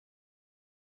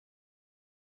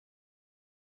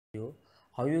you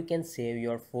how you can save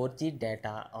your 4G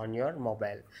data on your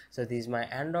mobile. So this is my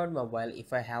Android mobile.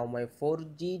 If I have my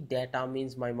 4G data,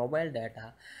 means my mobile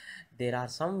data, there are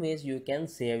some ways you can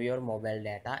save your mobile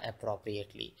data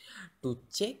appropriately. To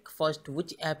check first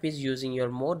which app is using your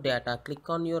more data, click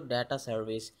on your data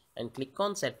service and click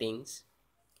on settings,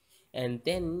 and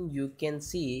then you can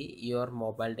see your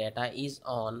mobile data is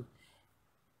on.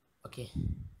 Okay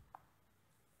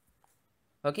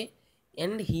okay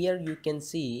and here you can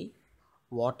see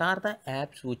what are the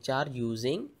apps which are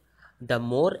using the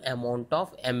more amount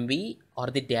of MB, or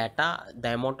the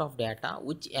amount of data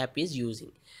which app is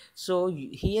using. So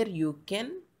here you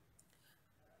can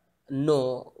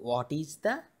know what is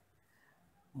the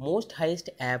most highest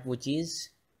app which is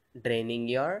draining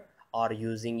your or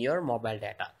using your mobile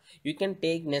data. You can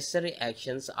take necessary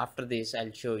actions. After this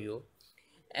I'll show you.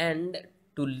 And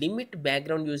to limit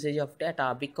background usage of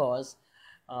data, because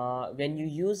when you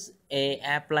use a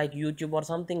app like YouTube or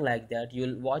something like that,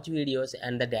 you'll watch videos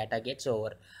and the data gets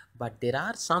over. But there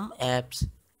are some apps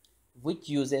which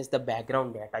uses the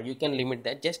background data. You can limit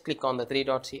that. Just click on the three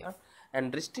dots here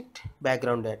and restrict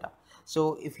background data.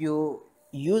 So if you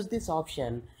use this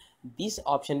option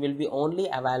will be only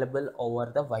available over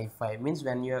the Wi-Fi. Means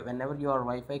whenever your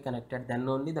Wi-Fi connected, then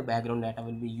only the background data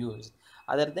will be used.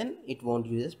 Other than it won't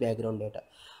use background data.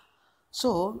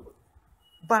 So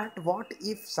but what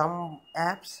if some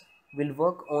apps will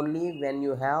work only when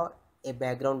you have a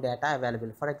background data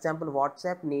available? For example,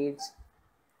 WhatsApp needs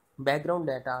background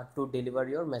data to deliver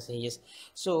your messages.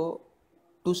 So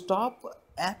to stop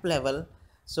app level,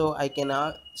 so I can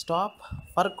stop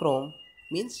for Chrome,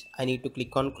 means I need to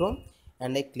click on Chrome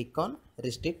and I click on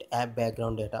restrict app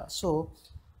background data. So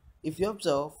if you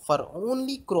observe, for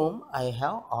only Chrome I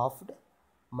have offed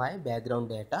my background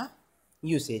data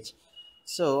usage.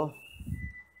 So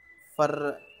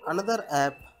for another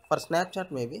app, for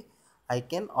Snapchat maybe, I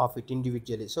can off it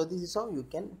individually. So this is how you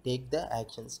can take the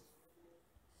actions.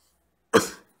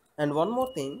 And one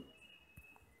more thing,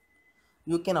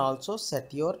 you can also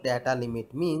set your data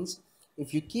limit. Means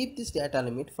if you keep this data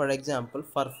limit, for example,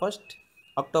 for 1st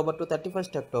October to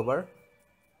 31st October,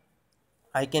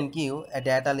 I can give a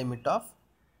data limit of,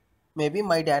 maybe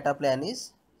my data plan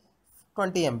is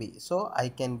 20 MB, so I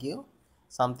can give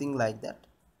something like that,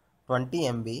 20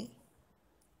 MB.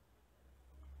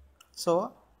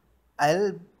 So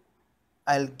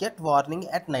I'll get warning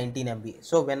at 19 MB.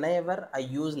 So whenever I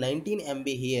use 19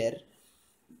 MB here,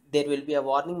 there will be a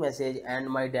warning message and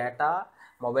my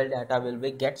mobile data will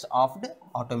be gets offed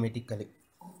automatically.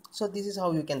 So this is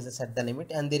how you can set the limit.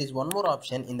 And there is one more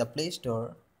option in the Play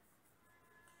Store.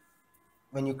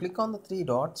 When you click on the three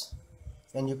dots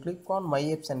and you click on My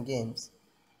Apps and Games,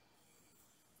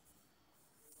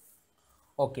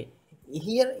 okay,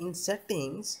 here in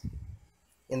settings,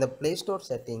 in the Play Store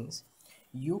settings,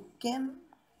 you can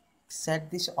set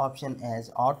this option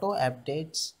as auto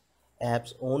updates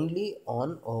apps only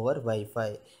on over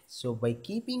Wi-Fi. So by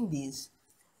keeping this,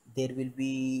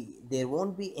 there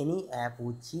won't be any app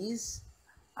which is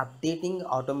updating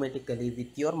automatically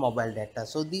with your mobile data.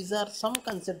 So these are some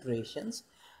considerations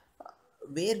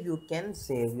where you can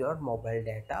save your mobile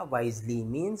data wisely.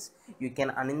 Means you can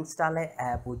uninstall a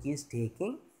app which is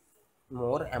taking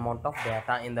more amount of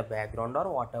data in the background or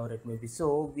whatever it may be.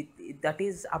 So with that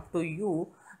is up to you,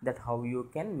 that how you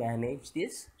can manage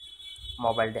this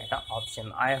mobile data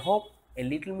option. I hope a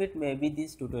little bit maybe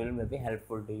this tutorial may be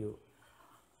helpful to you,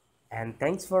 and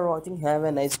thanks for watching. Have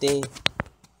a nice day.